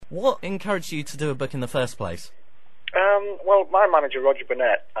What encouraged you to do a book in the first place? Well, my manager, Roger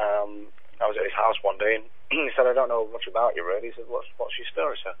Burnett, I was at his house one day and he said, I don't know much about you really. He said, what's your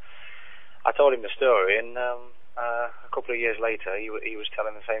story? So I told him the story, and a couple of years later he was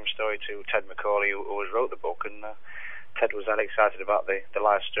telling the same story to Ted McCauley, who wrote the book, and Ted was that excited about the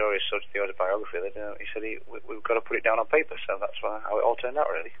life story as such, the autobiography, that he said we've got to put it down on paper. So that's how it all turned out,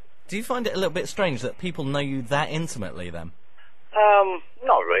 really. Do you find it a little bit strange that people know you that intimately then?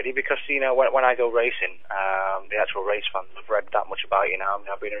 Not really, because, when I go racing, the actual race fans have read that much about you now. I mean,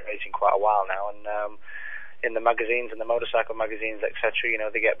 I've been in racing quite a while now, and in the magazines and the motorcycle magazines, etc.,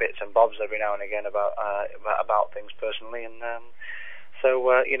 they get bits and bobs every now and again about things personally, and so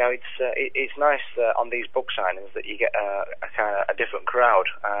it's nice on these book signings that you get a kind of a different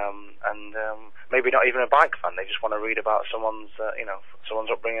crowd, and maybe not even a bike fan. They just want to read about someone's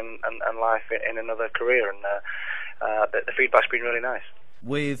upbringing and life in another career, and the feedback's been really nice.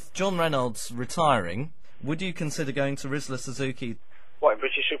 With John Reynolds retiring, would you consider going to Rizla Suzuki? What, in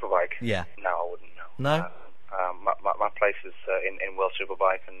British Superbike? Yeah. No, I wouldn't. No. My place is in World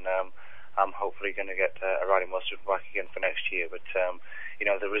Superbike, and I'm hopefully going to get a ride in World Superbike again for next year. But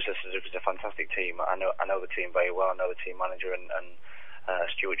the Rizla Suzuki is a fantastic team. I know the team very well. I know the team manager and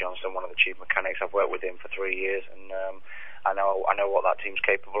Stuart Johnston, one of the chief mechanics. I've worked with him for 3 years, and I know what that team's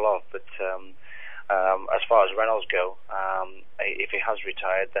capable of. But as far as Reynolds go, if he has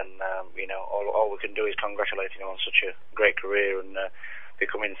retired, then all we can do is congratulate him on such a great career and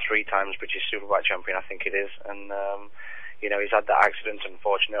becoming 3 times British Superbike champion, I think it is. And he's had that accident,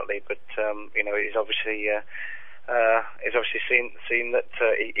 unfortunately, but he's obviously seen that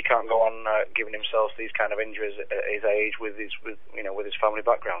he can't go on giving himself these kind of injuries at his age with his family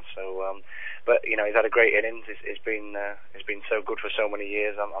background. So, but he's had a great innings. It's been so good for so many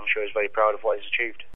years. I'm sure he's very proud of what he's achieved.